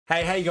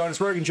Hey, how you going? It's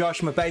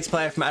Roguenjosh. I'm a bass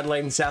player from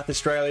Adelaide in South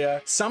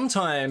Australia.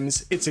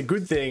 Sometimes it's a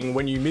good thing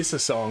when you miss a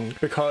song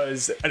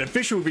because an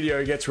official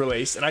video gets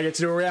released and I get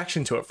to do a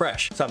reaction to it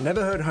fresh. So I've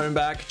never heard Home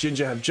Back.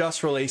 Jinjer have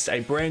just released a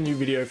brand new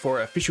video for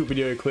an official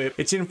video clip.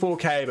 It's in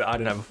 4K, but I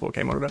don't have a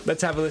 4K monitor.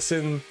 Let's have a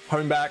listen.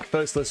 Home Back,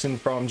 first listen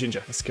from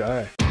Jinjer. Let's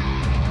go.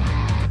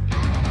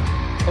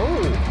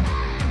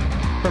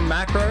 Oh, from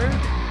Macro.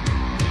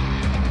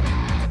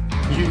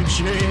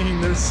 Eugene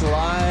the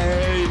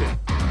Slide.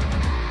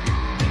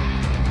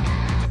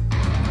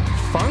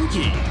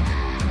 Funky.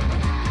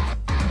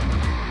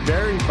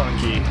 Very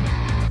funky.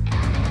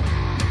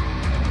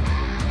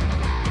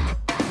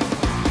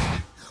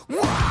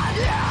 What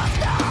is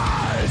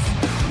this?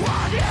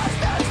 What is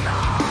this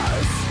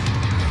noise?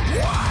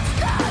 What's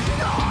that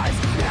noise?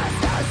 Is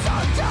this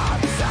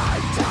sometimes?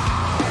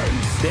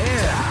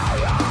 Damn.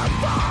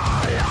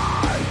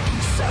 Terrifying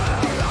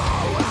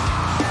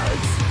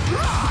silhouettes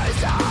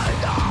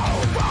rising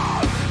over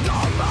the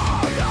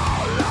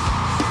monoline.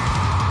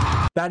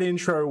 That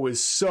intro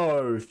was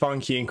so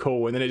funky and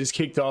cool, and then it just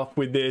kicked off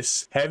with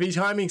this heavy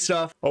timing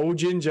stuff. Old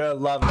Jinjer,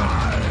 loving it.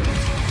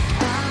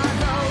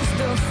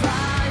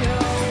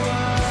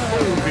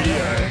 Cool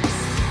video.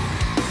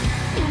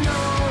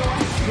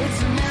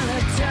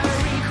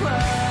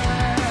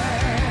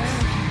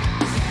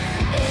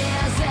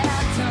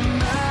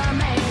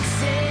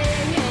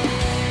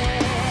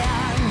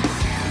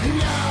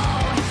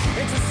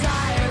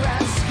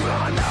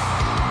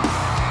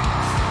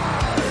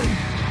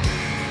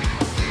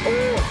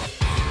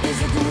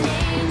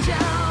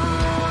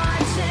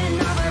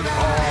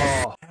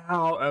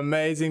 How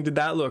amazing did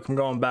that look? I'm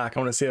going back. I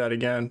want to see that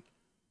again.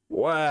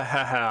 Wow.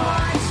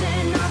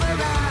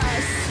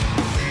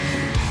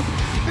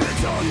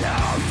 It's all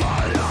now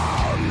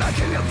for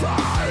making a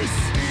fuss.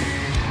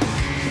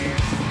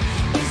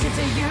 Is it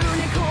a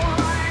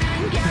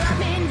unicorn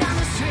galloping down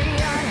the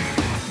street?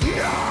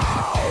 No,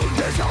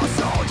 there's no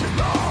soldiers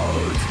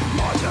mode.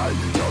 Marching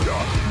to the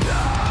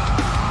back.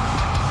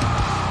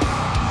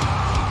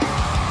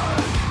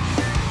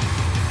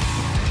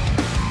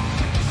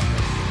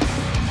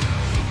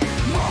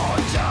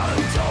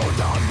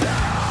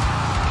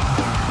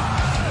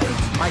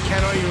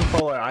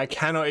 I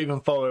cannot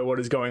even follow what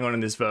is going on in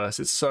this verse.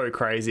 It's so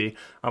crazy.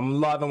 I'm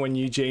loving when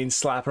Eugene's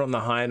slapping on the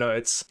high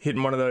notes,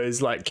 hitting one of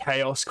those like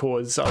chaos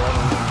chords. I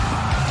love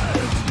them.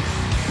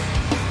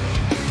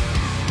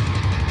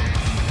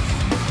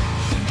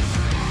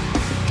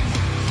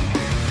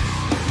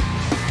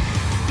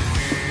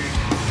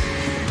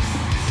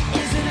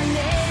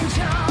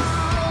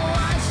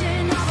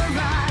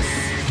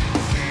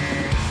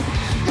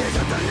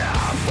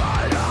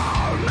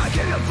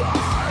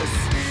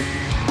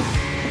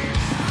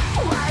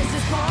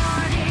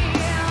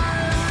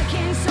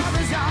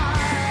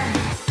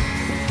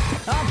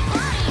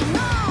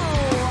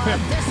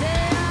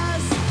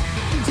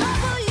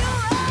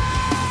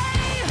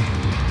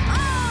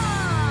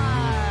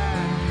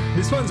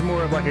 This one's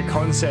more of like a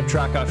concept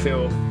track, I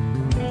feel.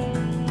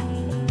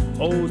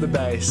 Oh, the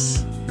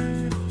bass.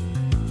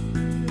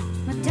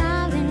 My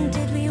darling,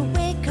 did we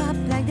wake up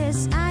like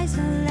this,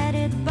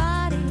 isolated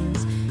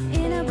bodies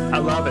in a I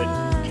love it.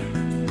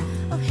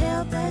 of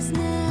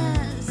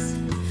helplessness?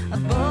 A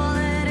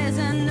bullet is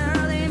an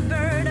early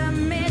bird at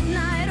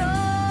midnight.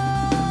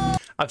 Oh,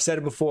 I've said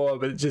it before,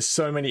 but just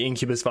so many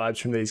Incubus vibes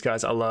from these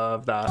guys. I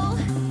love that.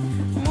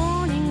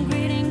 morning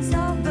greetings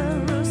of a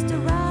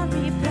rooster are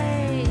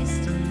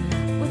replaced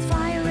with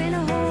fire in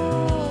a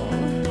hole,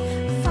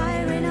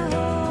 fire in a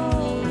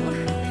hole.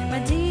 My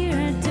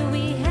dear, do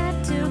we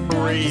have to go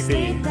to Breathy.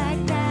 sleep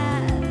like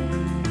that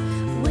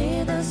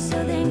with a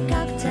soothing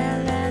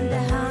cocktail and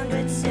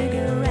 100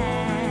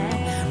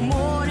 cigarettes?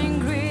 Morning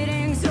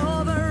greetings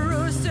of a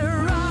rooster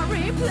are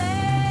replaced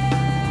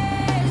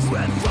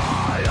With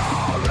fire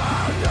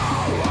and a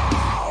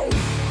wall,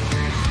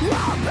 a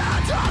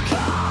better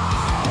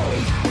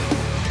cold.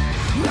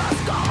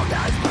 Let's go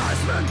this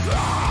basement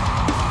floor.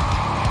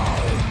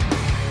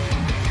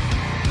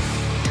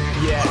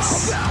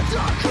 Yes.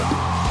 Better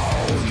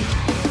cold.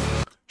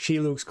 She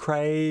looks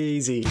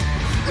crazy.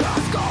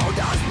 Let's go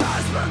this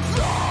basement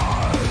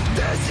floor.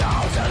 This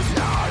house is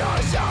not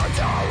a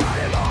shelter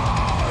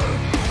anymore.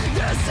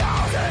 This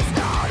house is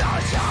not a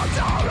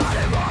shelter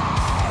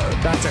anymore.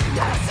 That's a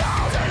This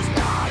house is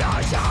not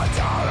a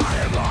shelter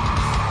anymore.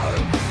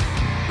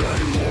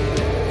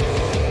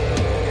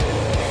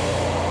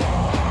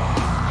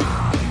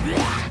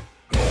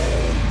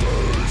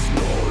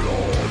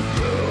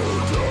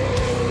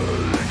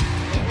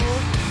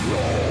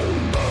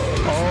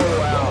 oh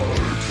wow.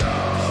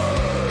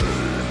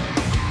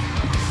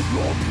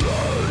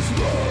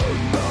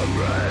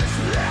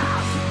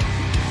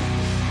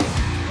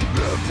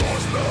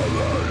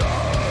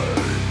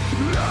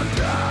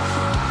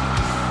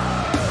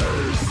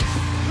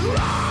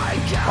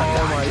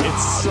 Oh my,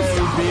 it's so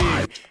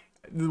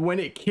big. When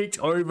it kicked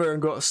over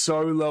and got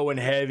so low and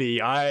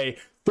heavy, I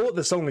thought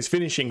the song was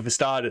finishing for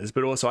starters,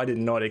 but also I did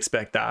not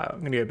expect that. I'm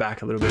gonna go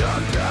back a little bit.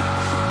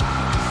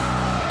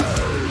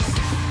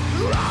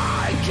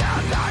 I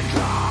cannot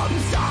come,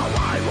 so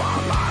I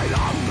want my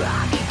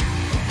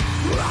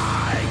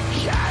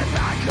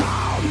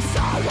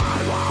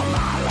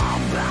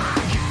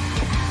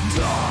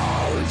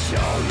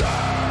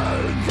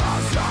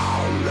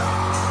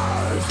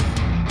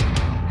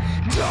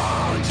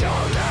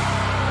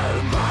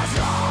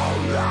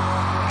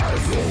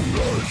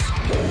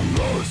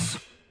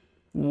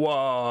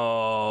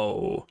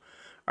Whoa.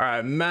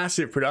 Alright,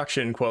 massive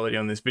production quality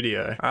on this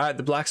video. Alright,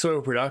 the Black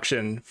Soil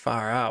production,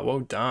 far out, well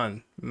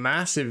done.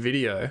 Massive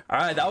video.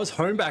 Alright, that was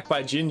Homeback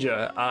by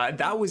Jinjer.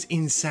 That was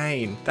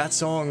insane. That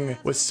song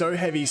was so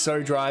heavy,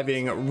 so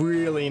driving,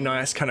 really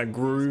nice kind of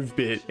groove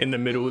bit in the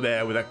middle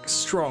there with a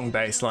strong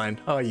bass line.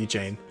 Oh,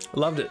 Eugene.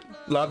 Loved it.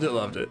 Loved it,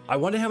 loved it. I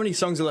wonder how many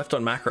songs are left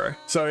on macro.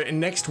 So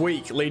next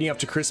week, leading up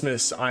to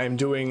Christmas, I'm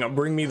doing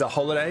Bring Me the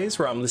Holidays,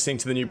 where I'm listening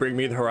to the new Bring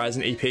Me the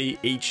Horizon EP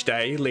each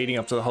day leading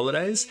up to the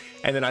holidays.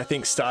 And then I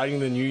think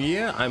starting the new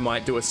year, I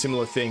might do a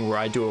similar thing where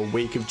I do a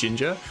week of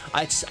Jinjer.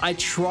 I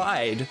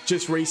tried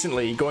just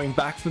recently going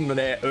back from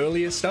their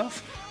earlier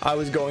stuff. I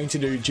was going to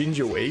do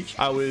Jinjer Week.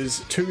 I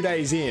was 2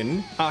 days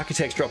in,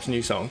 Architects dropped a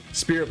new song,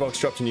 Spirit Box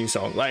dropped a new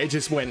song. Like, it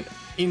just went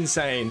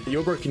insane.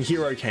 Your Broken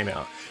Hero came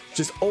out.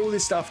 Just all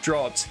this stuff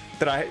dropped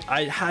that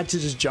I had to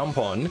just jump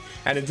on,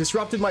 and it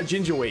disrupted my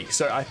Jinjer Week.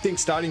 So I think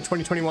starting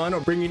 2021 or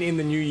bringing in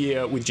the new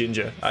year with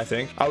Jinjer, I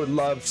think. I would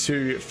love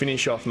to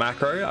finish off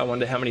macro. I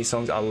wonder how many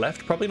songs are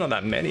left. Probably not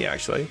that many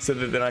actually, so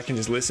that then I can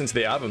just listen to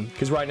the album.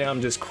 Because right now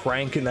I'm just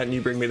cranking that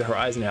new Bring Me the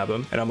Horizon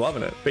album and I'm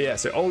loving it. But yeah,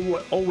 so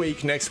all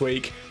week, next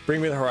week,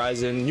 Bring Me the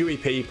Horizon, new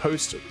EP,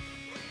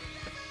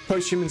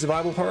 post-human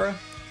survival horror.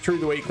 Through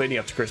the week leading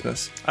up to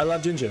Christmas. I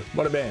love Jinjer.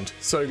 What a band.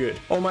 So good.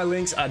 All my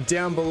links are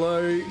down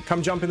below.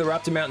 Come jump in the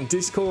Raptor Mountain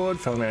Discord,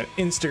 follow me on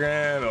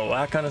Instagram, all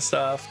that kind of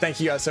stuff. Thank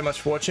you guys so much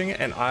for watching,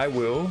 and I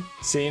will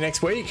see you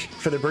next week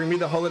for the Bring Me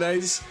the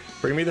Holidays,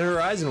 Bring Me the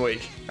Horizon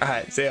week. All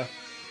right, see ya.